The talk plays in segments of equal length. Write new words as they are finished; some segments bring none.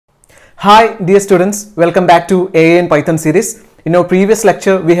Hi dear students, welcome back to AI and Python series. In our previous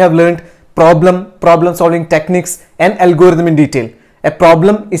lecture, we have learned problem solving techniques and algorithm in detail. A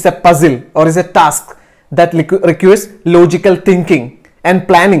problem is a puzzle or is a task that requires logical thinking and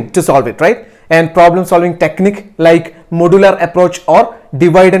planning to solve it, right? And problem solving technique like modular approach or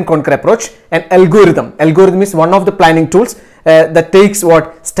divide and conquer approach, and algorithm is one of the planning tools that takes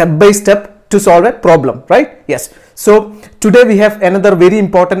step by step to solve a problem, right? Yes. So today we have another very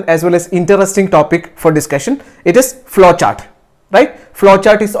important as well as interesting topic for discussion. It is flowchart, right?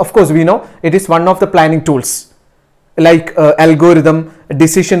 Flowchart is, of course, we know it is one of the planning tools like algorithm,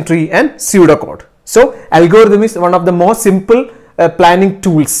 decision tree and pseudocode. So algorithm is one of the most simple planning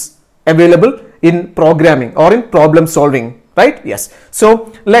tools available in programming or in problem solving, right? Yes.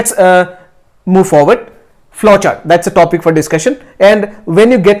 So let's move forward. Flowchart, that's a topic for discussion. And when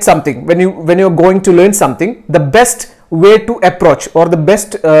you get something, when you're going to learn something, the best way to approach or the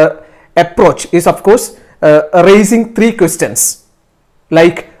best approach is, of course, raising three questions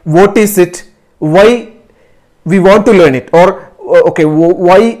like what is it, why we want to learn it, or okay,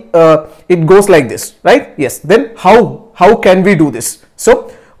 why it goes like this, right? Yes. Then how can we do this? So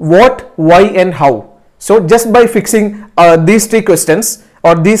what, why and how. So just by fixing these three questions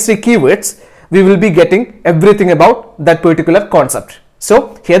or these three keywords, we will be getting everything about that particular concept.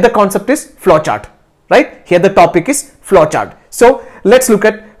 So here the concept is flowchart, right? Here the topic is flowchart. So let's look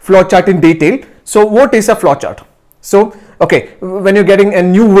at flowchart in detail. So what is a flowchart? So okay, when you're getting a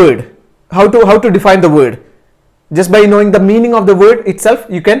new word, how to define the word? Just by knowing the meaning of the word itself,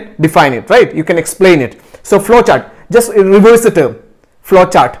 you can define it, right? You can explain it. So flowchart, just reverse the term.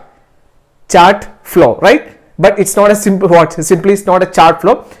 Flowchart, chart flow, right? But it's not a simple simply it's not a chart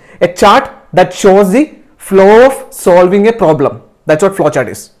flow. A chart that shows the flow of solving a problem. That's what flowchart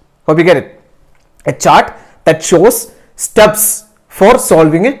is. Hope you get it. A chart that shows steps for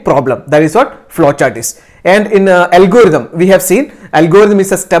solving a problem. That is what flowchart is. And in algorithm, we have seen algorithm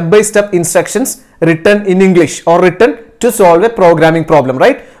is a step-by-step instructions written in English or written to solve a programming problem,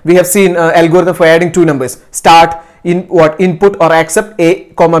 right? We have seen algorithm for adding two numbers. Start in input or accept a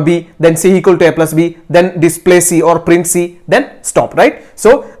comma b, then c equal to a plus b, then display c or print c, then stop, right?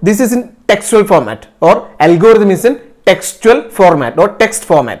 So this is in textual format, or algorithm is in textual format or text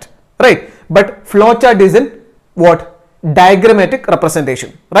format, right? But flowchart is in diagrammatic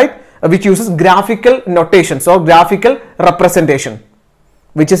representation, right? Which uses graphical notations or graphical representation,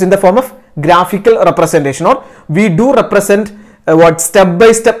 which is in the form of graphical representation, or we do represent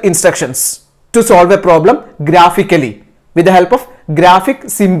step-by-step instructions to solve a problem graphically with the help of graphic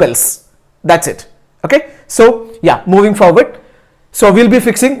symbols. That's it. Okay. So yeah, moving forward. So we'll be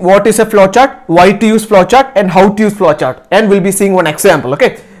fixing what is a flowchart, why to use flowchart and how to use flowchart, and we'll be seeing one example.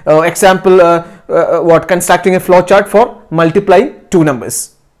 Okay. Constructing a flowchart for multiplying two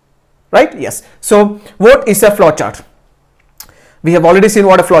numbers, right? Yes. So what is a flowchart? We have already seen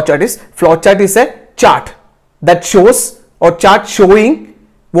what a flowchart is. Flowchart is a chart that shows or chart showing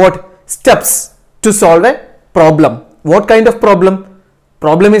steps to solve a problem. What kind of problem?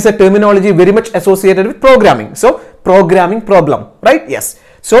 Problem is a terminology very much associated with programming. So programming problem, right? Yes.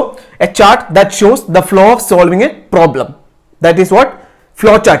 So a chart that shows the flow of solving a problem. That is what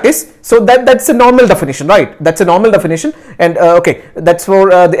flowchart is. So that's a normal definition, right? That's a normal definition. And okay, that's for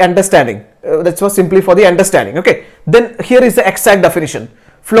the understanding. That's for simply for the understanding. Okay. Then here is the exact definition.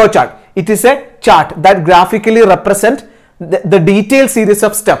 Flowchart. It is a chart that graphically represents the detailed series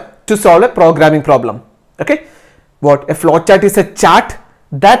of steps to solve a programming problem. Okay. A flowchart is a chart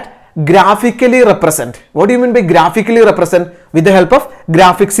that graphically represent. What do you mean by graphically represent? With the help of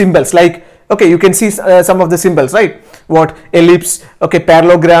graphic symbols, like okay, you can see some of the symbols, right? Ellipse, okay,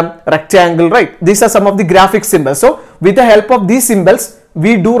 parallelogram, rectangle, right? These are some of the graphic symbols. So with the help of these symbols,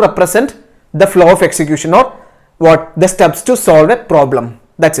 we do represent the flow of execution or the steps to solve a problem.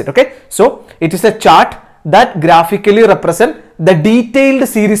 That's it. Okay. So it is a chart that graphically represent the detailed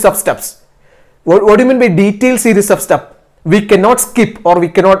series of steps. What do you mean by detailed series of steps? We cannot skip or we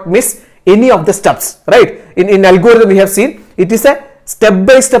cannot miss any of the steps, right? In algorithm, we have seen it is a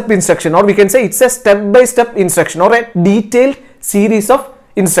step-by-step instruction, or we can say it's a step-by-step instruction or a detailed series of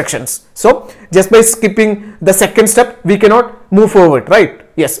instructions. So just by skipping the second step, we cannot move forward, right?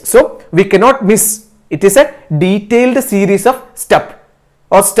 Yes. So we cannot miss. It is a detailed series of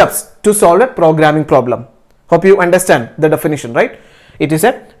steps to solve a programming problem. Hope you understand the definition, right? It is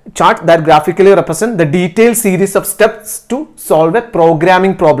a chart that graphically represents the detailed series of steps to solve a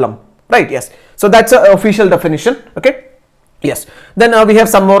programming problem, right? Yes. So that's an official definition. Okay. Yes. Then we have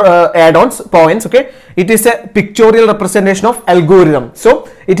some more add-ons, points. Okay. It is a pictorial representation of algorithm. So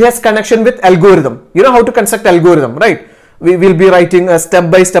it has connection with algorithm. You know how to construct algorithm, right? we will be writing a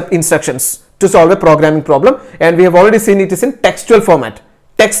step-by-step instructions to solve a programming problem, and we have already seen it is in textual format,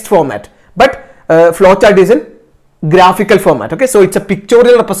 text format, but flowchart is in graphical format. Okay, so it's a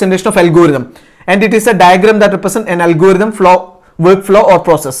pictorial representation of algorithm, and it is a diagram that represents an algorithm, flow, workflow or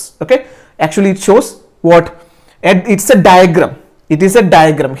process. Okay, actually it shows what, and it's a diagram. It is a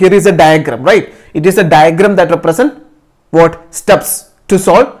diagram. Here is a diagram, right? It is a diagram that represents what steps to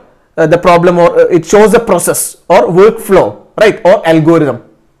solve the problem, or it shows a process or workflow, right, or algorithm,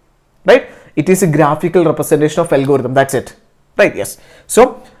 right? It is a graphical representation of algorithm. That's it, right? Yes.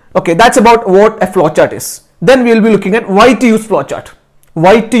 So okay, that's about what a flowchart is. Then we will be looking at why to use flowchart.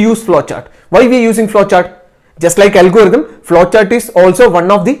 Why to use flowchart? Why we are using flowchart? Just like algorithm, flowchart is also one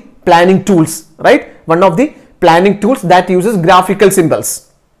of the planning tools, right? One of the planning tools that uses graphical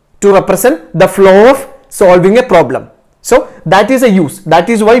symbols to represent the flow of solving a problem. So that is a use. That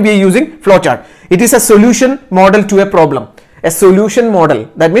is why we are using flowchart. It is a solution model to a problem. A solution model.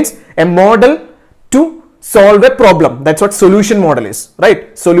 That means a model to solve a problem. That's what solution model is,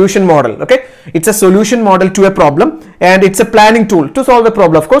 right? Solution model. Okay. It's a solution model to a problem, and it's a planning tool to solve a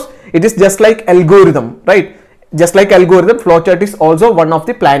problem. Of course, it is just like algorithm, right? Just like algorithm, flowchart is also one of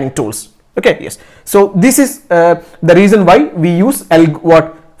the planning tools. Okay. Yes. So this is the reason why we use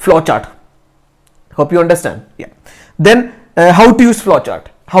flowchart. Hope you understand. Yeah. Then how to use flowchart?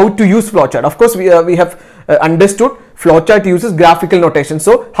 How to use flowchart? Of course, we have understood flowchart uses graphical notation.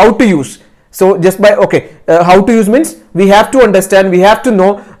 So how to use? So just by how to use means we have to understand, we have to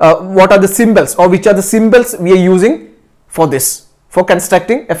know what are the symbols, or which are the symbols we are using for this, for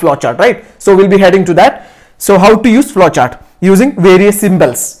constructing a flowchart, right? So we'll be heading to that. So how to use flowchart? Using various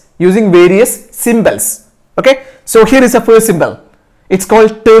symbols. Using various symbols. Okay. So here is a first symbol. It's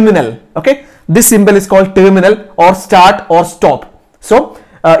called terminal. Okay. This symbol is called terminal, or start or stop. So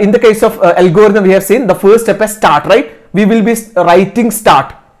in the case of algorithm, we have seen the first step is start, right? We will be writing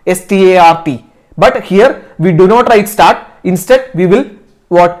start, S-T-A-R-T. But here we do not write start. Instead, we will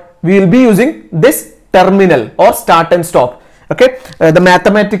we will be using this terminal, or start and stop. Okay. The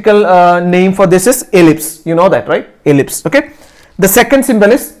mathematical name for this is ellipse. You know that, right? Ellipse. Okay. The second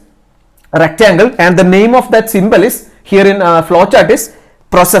symbol is rectangle, and the name of that symbol is here in flowchart is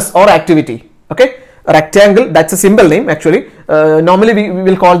process or activity. Okay, rectangle, that's a symbol name actually. Normally we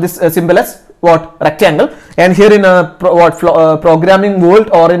will call this symbol as rectangle, and here in programming world,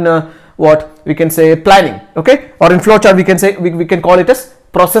 or in we can say planning, okay, or in flowchart we can say we can call it as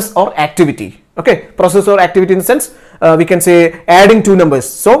process or activity. Okay, process or activity in the sense we can say adding two numbers,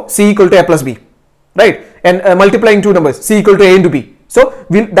 so C equal to A plus B, right, and multiplying two numbers, C equal to A into B. So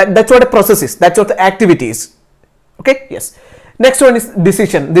that's what a process is, that's what the activity is. Okay, yes. Next one is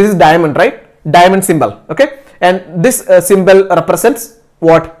decision. This is diamond, right? Diamond symbol. Okay, and this symbol represents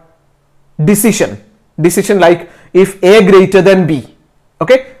what? Decision. Decision, like if A greater than B.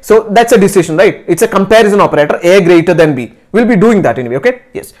 Okay, so that's a decision, right? It's a comparison operator, A greater than B. We'll be doing that anyway. Okay,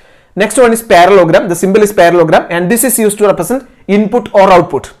 yes. Next one is parallelogram. The symbol is parallelogram, and this is used to represent input or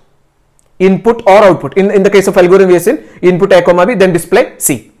output. Input or output. In the case of algorithm, we have seen input A comma B, then display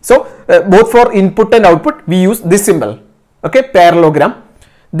C. So both for input and output we use this symbol. Okay, parallelogram.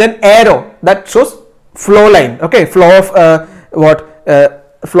 Then arrow, that shows flow line. Okay, flow of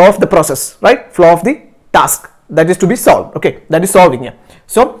flow of the process, right? Flow of the task that is to be solved. Okay, that is solving. Yeah.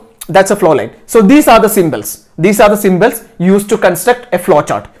 So that's a flow line. So these are the symbols. These are the symbols used to construct a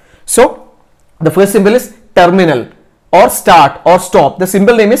flowchart. So the first symbol is terminal, or start or stop. The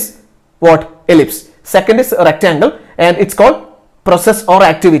symbol name is ellipse. Second is rectangle, and it's called process or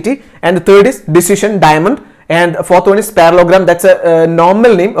activity. And the third is decision, diamond. And fourth one is parallelogram. That's a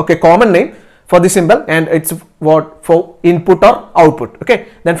normal name, okay, common name for the symbol, and it's for input or output. Okay.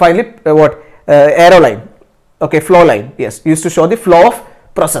 Then finally arrow line. Okay, flow line. Yes, used to show the flow of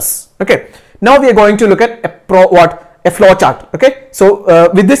process. Okay. Now we are going to look at a flow chart. Okay. So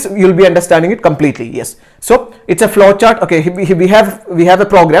with this you will be understanding it completely. Yes. So it's a flow chart. Okay. We have a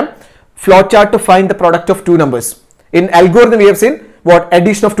program, flow chart, to find the product of two numbers. In algorithm we have seen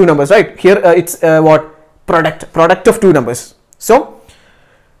addition of two numbers, right? Here it's product of two numbers. So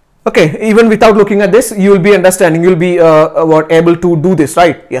okay, even without looking at this, you will be understanding, you will be able to do this,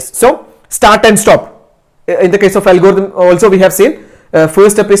 right? Yes. So start and stop. In the case of algorithm also we have seen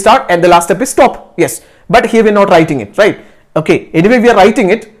first step is start and the last step is stop. Yes, but here we are not writing it, right? Okay, anyway we are writing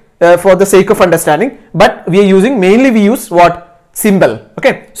it for the sake of understanding, but we are using, mainly we use symbol.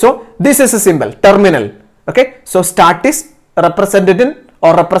 Okay, so this is a symbol, terminal. Okay, so start is represented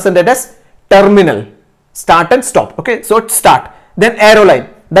as terminal, start and stop. Okay, so it's start. Then arrow line,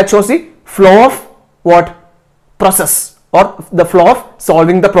 that shows the flow of process. or the flow of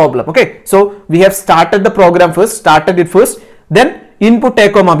solving the problem. Okay, so we have started the program first, then input a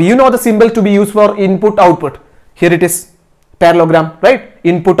comma b. You know the symbol to be used for input output. Here it is, parallelogram, right?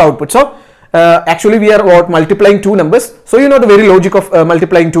 Input output. So actually we are multiplying two numbers. So you know the very logic of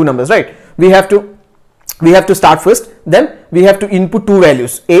multiplying two numbers, right? We have to start first, then we have to input two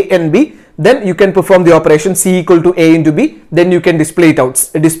values, a and b. Then you can perform the operation c equal to a into b. Then you can display it out,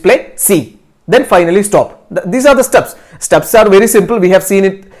 display c. Then finally stop. These are the steps. Steps are very simple. We have seen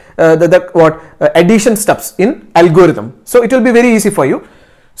it addition steps in algorithm. So it will be very easy for you.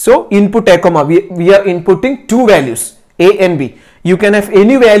 So input a comma, we are inputting two values, a and b. You can have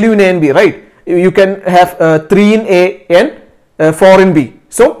any value in a and b, right? You can have 3 in a and 4 in b.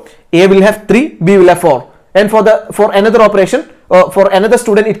 So a will have 3, b will have 4. And for another operation, for another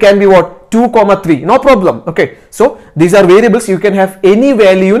student, it can be what? 2 comma 3, no problem. Okay, so these are variables. You can have any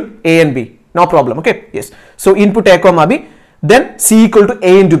value in a and b, no problem. Okay, yes. So input a comma b, then c equal to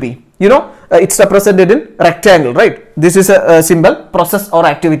a into b. You know, it's represented in rectangle, right? This is a symbol, process or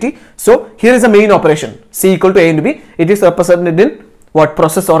activity. So here is the main operation, c equal to a into b. It is represented in what?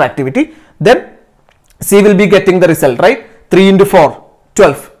 Process or activity. Then c will be getting the result, right? 3 into 4,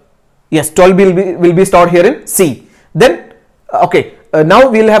 12. Yes, 12 will be stored here in c. Then okay, now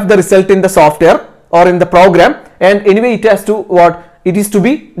we will have the result in the software or in the program, and anyway it has to what? It is to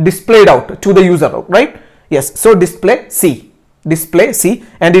be displayed out to the user, right? Yes, so display c,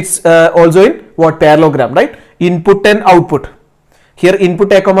 and it's also in what? Parallelogram, right? Input and output. Here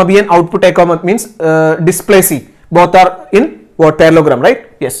input a comma b and output a comma means display c. Both are in what? Parallelogram,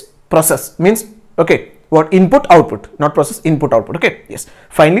 right? Yes. Process means okay, what? Input output, not process, input output. Okay, yes.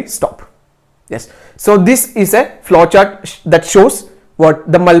 Finally stop. Yes. So this is a flowchart that shows what?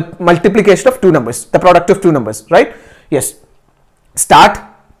 The multiplication of two numbers, the product of two numbers, right? Yes. Start,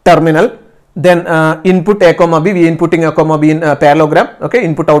 terminal, then input a comma b, we inputting a comma b in parallelogram. Okay,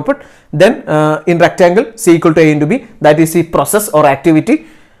 input output. Then in rectangle, c equal to a into b, that is the process or activity.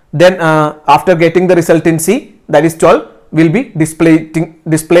 Then after getting the result in c, that is 12, will be display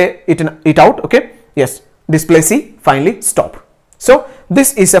it out. Okay, yes, display c, finally stop. So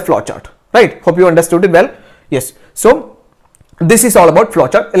this is a flowchart, right? Hope you understood it well. Yes, so this is all about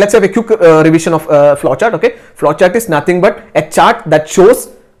flowchart. Let's have a quick revision of flowchart. Okay, flowchart is nothing but a chart that shows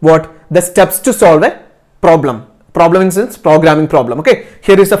what? The steps to solve a problem in sense programming problem. Okay,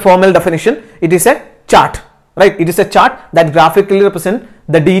 here is a formal definition. It is a chart, right? It is a chart that graphically represents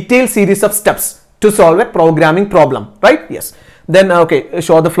the detailed series of steps to solve a programming problem, right? Yes. Then okay,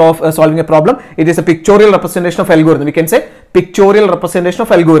 show the flow of solving a problem. It is a pictorial representation of algorithm. We can say pictorial representation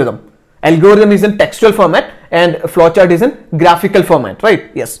of algorithm. Algorithm is in textual format and flowchart is in graphical format, right?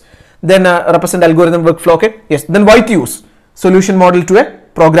 Yes. Then represent algorithm workflow. Okay, yes. Then why to use? Solution model to a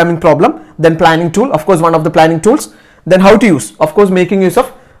programming problem. Then planning tool, of course one of the planning tools. Then how to use? Of course making use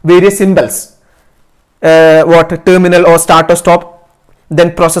of various symbols, what? Terminal or start or stop,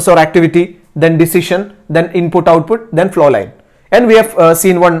 then process or activity, then decision, then input output, then flow line. And we have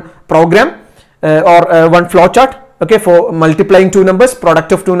seen one program or one flowchart, okay, for multiplying two numbers,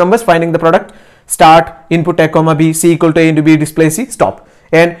 product of two numbers, finding the product, start, input a comma b, c equal to a into b, display c, stop.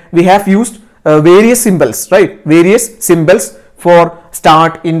 And we have used various symbols, right? Various symbols for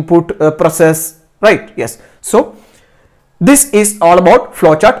start, input, process, right? Yes. So this is all about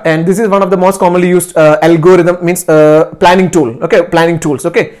flowchart, and this is one of the most commonly used algorithm means planning tool. Okay, planning tools.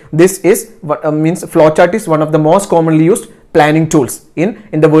 Okay, this is what means flowchart is one of the most commonly used planning tools in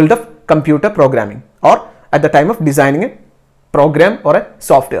the world of computer programming or at the time of designing a program or a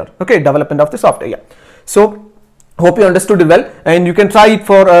software. Okay, development of the software. Yeah. So hope you understood it well, and you can try it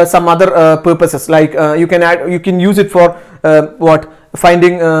for some other purposes, like you can use it for what?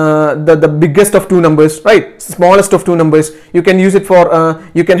 Finding the biggest of two numbers, right? Smallest of two numbers. You can use it for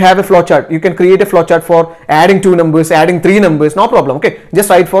you can have a flowchart. You can create a flowchart for adding two numbers, adding three numbers, no problem. Okay, just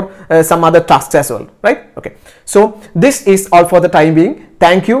write for some other tasks as well, right? Okay, so this is all for the time being.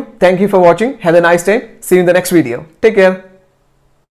 Thank you for watching. Have a nice day. See you in the next video. Take care.